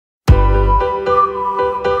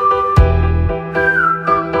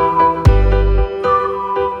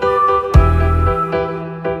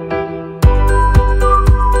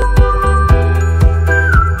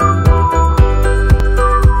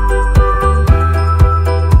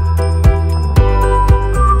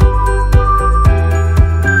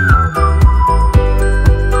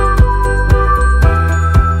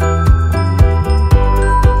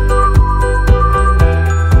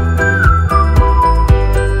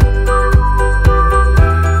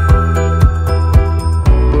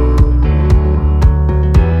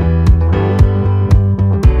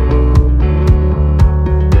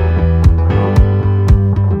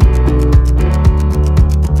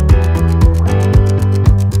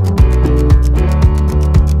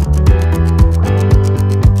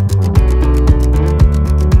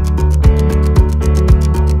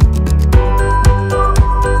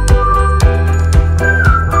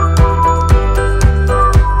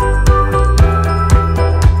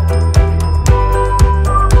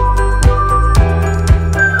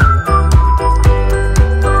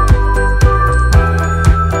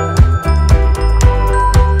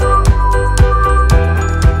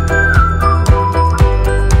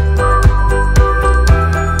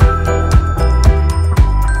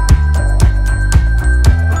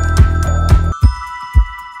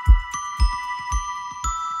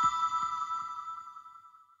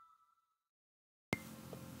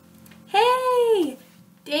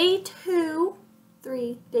day three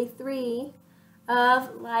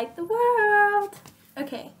of Light the World.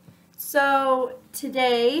 Okay, so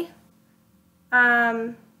today,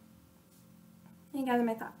 let me gather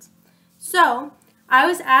my thoughts. So, I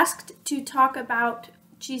was asked to talk about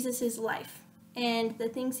Jesus' life and the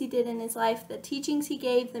things he did in his life, the teachings he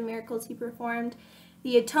gave, the miracles he performed,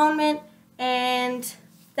 the atonement, and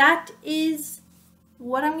that is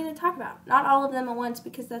what I'm going to talk about. Not all of them at once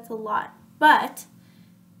because that's a lot, but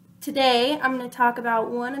today I'm going to talk about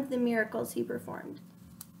one of the miracles he performed.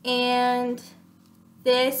 And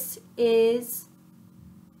this is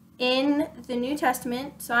in the New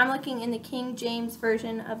Testament, so I'm looking in the King James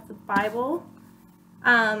Version of the Bible,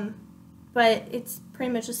 but it's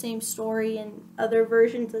pretty much the same story in other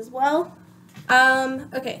versions as well.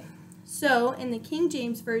 Okay, so in the King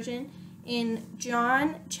James Version, in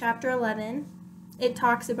John chapter 11, it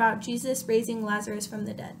talks about Jesus raising Lazarus from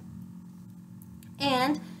the dead.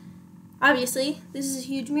 And obviously, this is a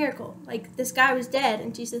huge miracle. Like, this guy was dead,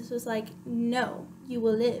 and Jesus was like, no, you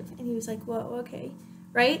will live. And he was like, whoa, okay.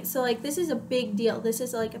 Right? So, like, this is a big deal. This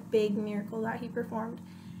is, like, a big miracle that he performed.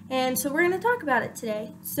 And so we're going to talk about it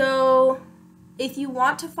today. So if you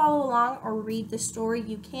want to follow along or read the story,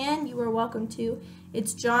 you can. You are welcome to.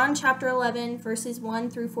 It's John chapter 11, verses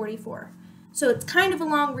 1 through 44. So it's kind of a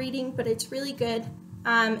long reading, but it's really good.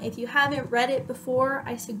 If you haven't read it before,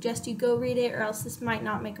 I suggest you go read it, or else this might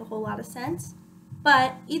not make a whole lot of sense.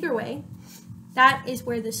 But either way, that is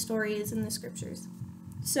where this story is in the scriptures.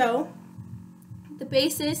 So the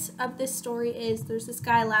basis of this story is there's this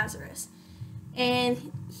guy, Lazarus,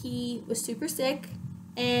 and he was super sick,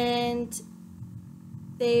 and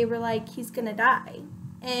they were like, he's gonna die.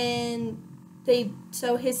 And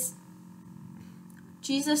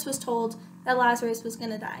Jesus was told that Lazarus was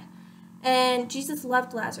gonna die. And Jesus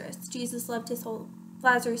loved Lazarus. Jesus loved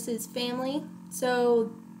Lazarus's family.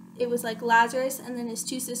 So it was like Lazarus and then his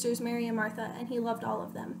two sisters, Mary and Martha, and he loved all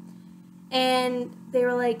of them. And they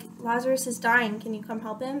were like, Lazarus is dying. Can you come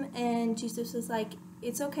help him? And Jesus was like,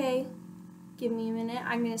 it's okay. Give me a minute.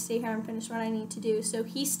 I'm going to stay here and finish what I need to do. So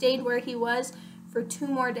he stayed where he was for 2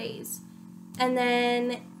 more days. And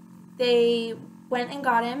then they went and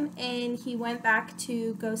got him, and he went back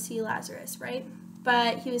to go see Lazarus, right?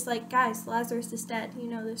 But he was like, guys, Lazarus is dead. You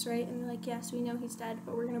know this, right? And they're like, yes, we know he's dead,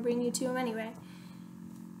 but we're going to bring you to him anyway.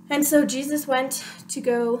 And so Jesus went to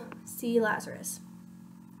go see Lazarus.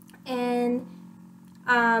 And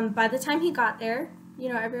by the time he got there, you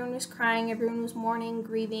know, everyone was crying, everyone was mourning,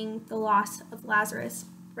 grieving the loss of Lazarus,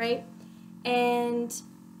 right? And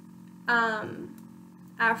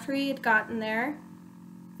after he had gotten there,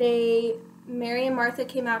 Mary and Martha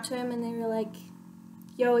came out to him and they were like,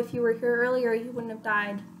 yo, if you were here earlier, you wouldn't have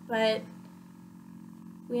died, but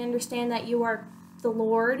we understand that you are the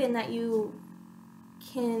Lord and that you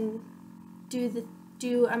can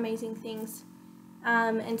do amazing things.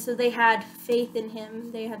 And so they had faith in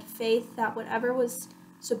him. They had faith that whatever was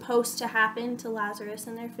supposed to happen to Lazarus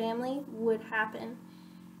and their family would happen.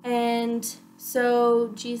 And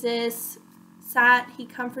so Jesus sat, he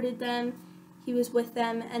comforted them, he was with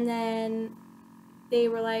them, and then he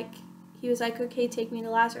was like, okay, take me to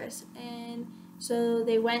Lazarus. And so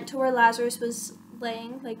they went to where Lazarus was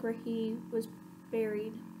laying, like where he was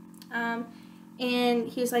buried. And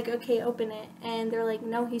he was like, okay, open it. And they're like,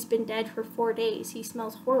 no, he's been dead for 4 days. He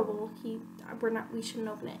smells horrible. We shouldn't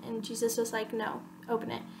open it. And Jesus was like, no,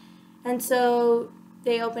 open it. And so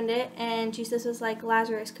they opened it, and Jesus was like,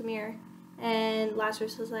 Lazarus, come here. And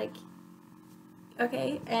Lazarus was like,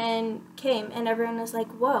 okay, and came. And everyone was like,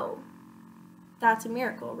 whoa, that's a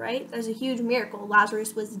miracle, right? That's a huge miracle.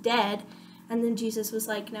 Lazarus was dead, and then Jesus was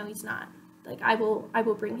like, no, he's not. Like, I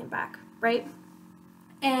will bring him back, right?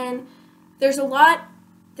 And there's a lot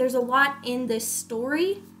in this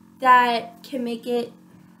story that can make it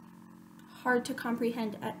hard to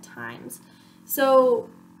comprehend at times. So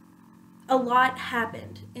a lot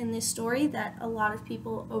happened in this story that a lot of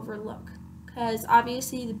people overlook, because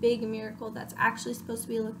obviously the big miracle that's actually supposed to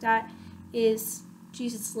be looked at is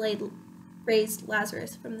Jesus raised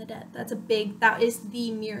Lazarus from the dead. That is the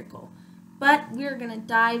miracle. But we're going to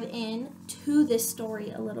dive in to this story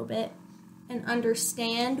a little bit and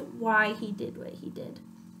understand why he did what he did.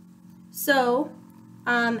 So,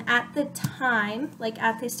 at this time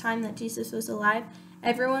that Jesus was alive,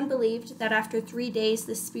 everyone believed that after 3 days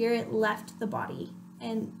the spirit left the body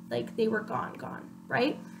and like they were gone,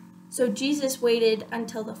 right? So Jesus waited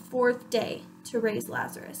until the 4th day to raise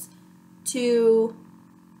Lazarus to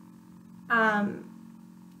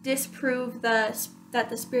disprove that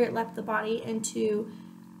the spirit left the body and to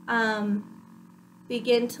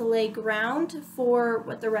begin to lay ground for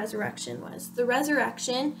what the resurrection was. The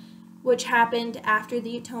resurrection, which happened after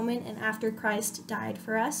the atonement and after Christ died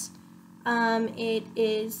for us, it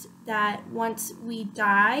is that once we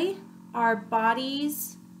die, our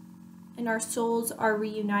bodies and our souls are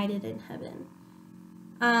reunited in heaven.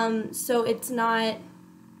 So it's not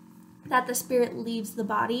that the spirit leaves the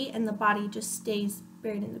body and the body just stays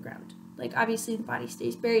buried in the ground. Like, obviously the body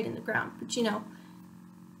stays buried in the ground, but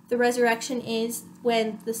the resurrection is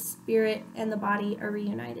when the spirit and the body are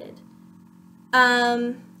reunited.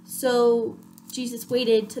 So Jesus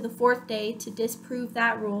waited to the fourth day to disprove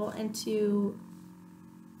that rule and to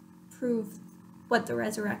prove what the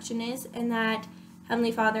resurrection is, and that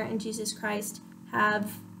Heavenly Father and Jesus Christ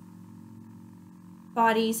have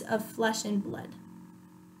bodies of flesh and blood.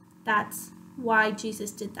 That's why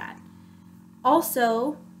Jesus did that.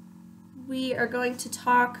 Also, we are going to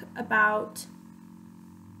talk about,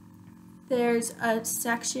 there's a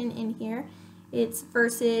section in here. It's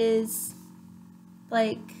verses,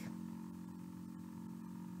 we're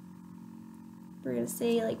going to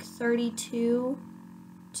say 32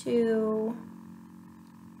 to,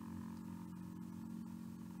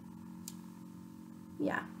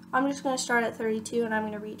 I'm just going to start at 32 and I'm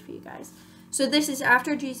going to read for you guys. So this is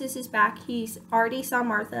after Jesus is back. He's already saw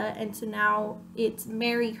Martha, and so now it's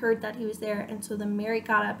Mary heard that he was there, and so then Mary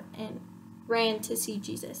got up and ran to see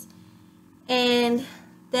Jesus. And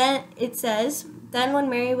then it says, then when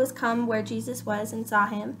Mary was come where Jesus was and saw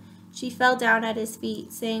him, she fell down at his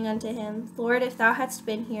feet, saying unto him, Lord, if thou hadst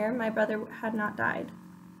been here, my brother had not died.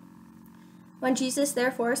 When Jesus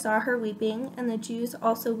therefore saw her weeping, and the Jews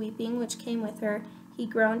also weeping which came with her, he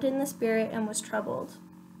groaned in the spirit and was troubled,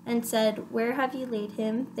 and said, Where have ye laid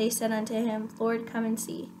him? They said unto him, Lord, come and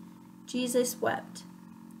see. Jesus wept.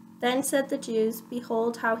 Then said the Jews,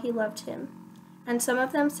 Behold how he loved him. And some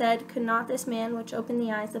of them said, Could not this man which opened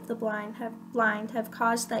the eyes of the blind have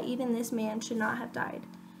caused that even this man should not have died?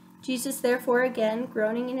 Jesus therefore again,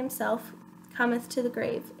 groaning in himself, cometh to the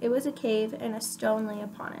grave. It was a cave, and a stone lay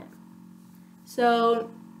upon it. So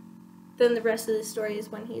then the rest of the story is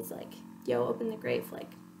when he's like, yo, open the grave,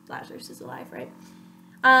 Lazarus is alive, right?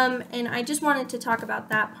 And I just wanted to talk about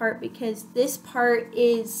that part because this part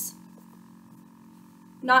is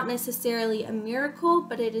not necessarily a miracle,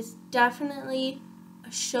 but it is definitely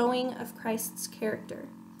a showing of Christ's character.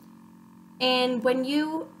 And when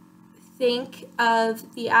you think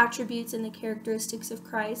of the attributes and the characteristics of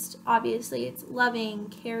Christ, obviously it's loving,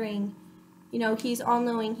 caring, he's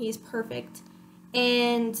all-knowing, he's perfect,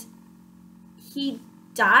 and he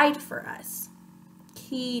died for us.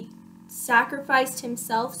 He sacrificed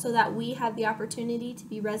himself so that we have the opportunity to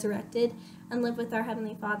be resurrected and live with our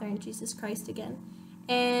Heavenly Father in Jesus Christ again.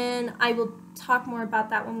 And I will talk more about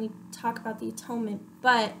that when we talk about the atonement,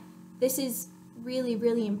 but this is really,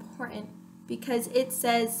 really important because it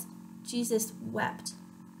says Jesus wept.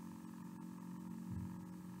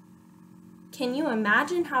 Can you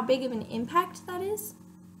imagine how big of an impact that is?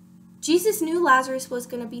 Jesus knew Lazarus was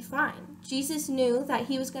going to be fine. Jesus knew that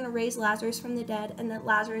he was going to raise Lazarus from the dead and that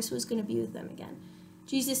Lazarus was going to be with them again.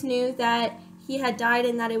 Jesus knew that he had died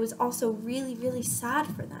and that it was also really, really sad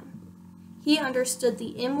for them. He understood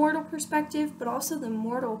the immortal perspective, but also the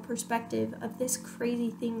mortal perspective of this crazy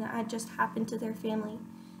thing that had just happened to their family.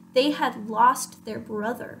 They had lost their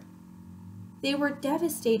brother. They were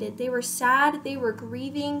devastated. They were sad. They were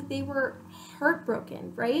grieving. They were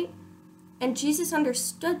heartbroken, right? And Jesus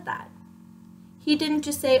understood that. He didn't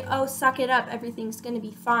just say, oh, suck it up, everything's going to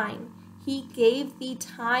be fine. He gave the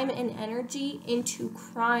time and energy into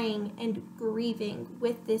crying and grieving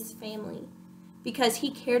with this family because he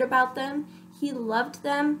cared about them, he loved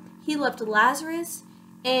Lazarus,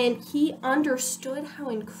 and he understood how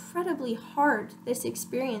incredibly hard this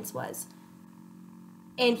experience was.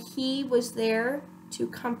 And he was there to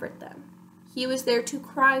comfort them. He was there to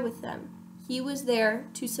cry with them. He was there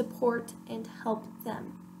to support and help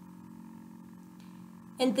them.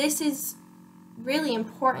 And this is really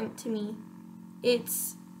important to me.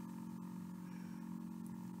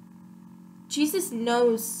 Jesus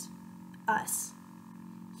knows us.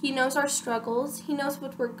 He knows our struggles. He knows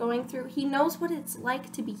what we're going through. He knows what it's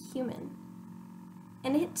like to be human.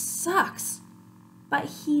 And it sucks, but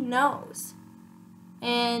he knows.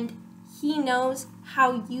 And he knows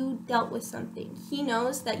how you dealt with something. He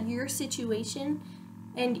knows that your situation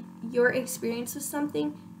and your experience with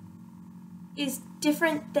something is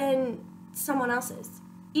different than someone else's.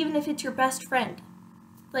 Even if it's your best friend.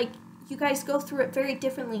 You guys go through it very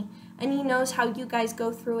differently. And he knows how you guys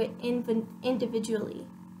go through it individually.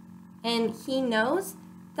 And he knows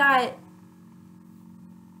that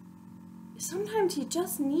sometimes you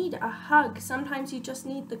just need a hug. Sometimes you just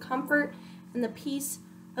need the comfort and the peace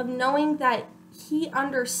of knowing that He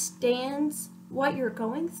understands what you're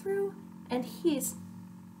going through and He's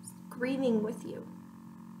grieving with you.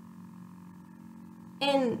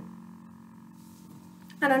 And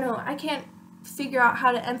I don't know, I can't figure out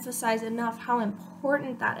how to emphasize enough how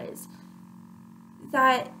important that is.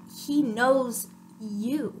 That He knows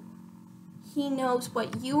you. He knows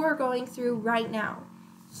what you are going through right now.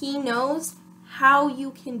 He knows how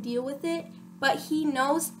you can deal with it, but He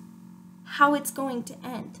knows how it's going to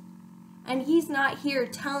end. And He's not here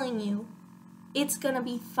telling you, it's going to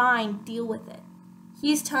be fine, deal with it.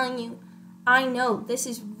 He's telling you, I know this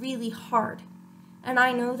is really hard, and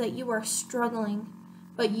I know that you are struggling,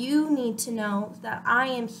 but you need to know that I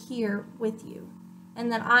am here with you, and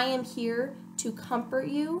that I am here to comfort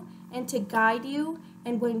you and to guide you,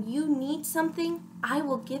 and when you need something, I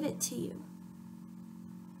will give it to you.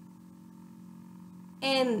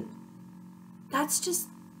 And that's just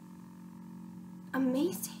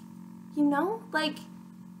amazing, you know? Like,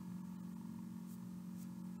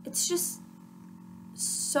 it's just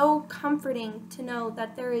so comforting to know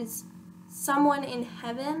that there is someone in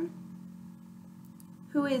heaven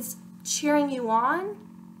who is cheering you on,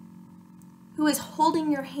 who is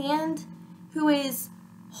holding your hand, who is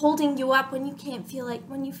holding you up when you feel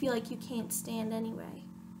like you can't stand anyway.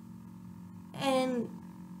 And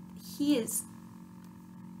He is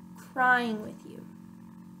crying with you.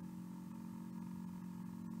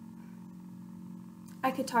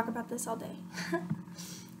 I could talk about this all day.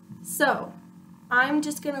 So, I'm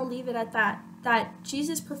just going to leave it at that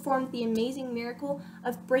Jesus performed the amazing miracle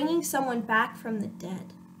of bringing someone back from the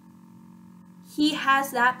dead. He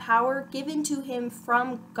has that power given to Him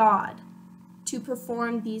from God to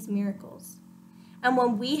perform these miracles. And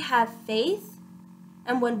when we have faith,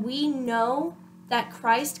 and when we know that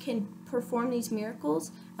Christ can perform these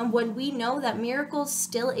miracles, and when we know that miracles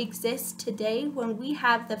still exist today, when we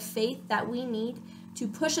have the faith that we need to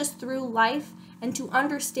push us through life and to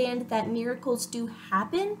understand that miracles do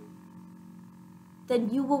happen, then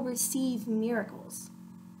you will receive miracles.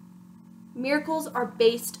 Miracles are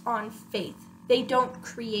based on faith. They don't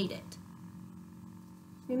create it.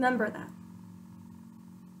 Remember that.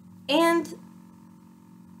 And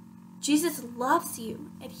Jesus loves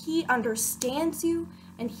you, and He understands you,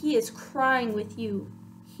 and He is crying with you.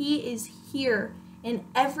 He is here in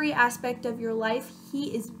every aspect of your life.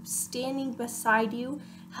 He is standing beside you,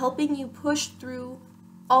 helping you push through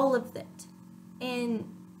all of it. And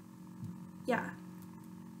yeah.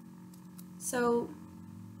 So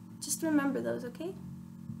just remember those, okay?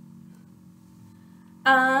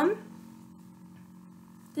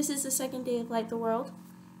 This is the second day of Light the World.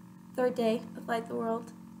 Third day of Light the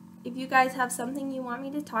World. If you guys have something you want me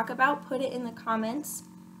to talk about, put it in the comments.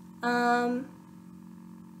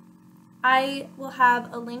 I will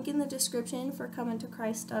have a link in the description for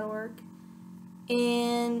comingtochrist.org.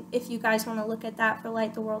 And if you guys want to look at that for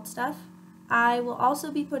Light the World stuff, I will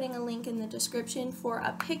also be putting a link in the description for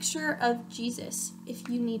a picture of Jesus if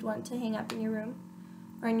you need one to hang up in your room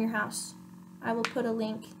or in your house. I will put a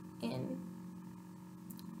link in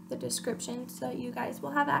the description so that you guys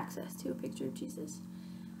will have access to a picture of Jesus.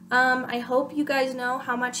 I hope you guys know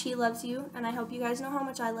how much He loves you, and I hope you guys know how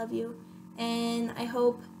much I love you, and I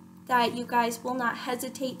hope that you guys will not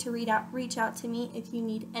hesitate to reach out to me if you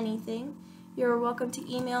need anything. You're welcome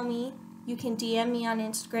to email me. You can DM me on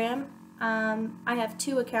Instagram. I have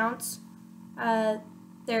 2 accounts.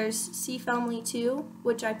 There's CFelmly2,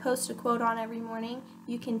 which I post a quote on every morning.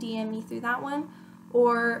 You can DM me through that one,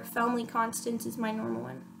 or Felmly Constance is my normal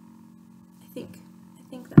one. I think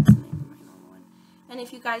that's the name of my normal one. And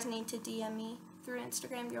if you guys need to DM me through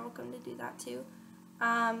Instagram, you're welcome to do that too.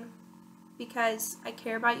 Because I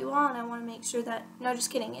care about you all, and I want to make sure that, no,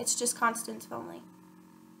 just kidding, it's just Constance Felmly.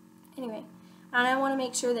 Anyway, and I want to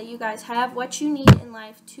make sure that you guys have what you need in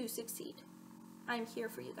life to succeed. I'm here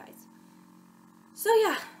for you guys. So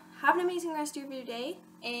yeah, have an amazing rest of your day,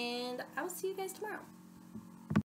 and I will see you guys tomorrow.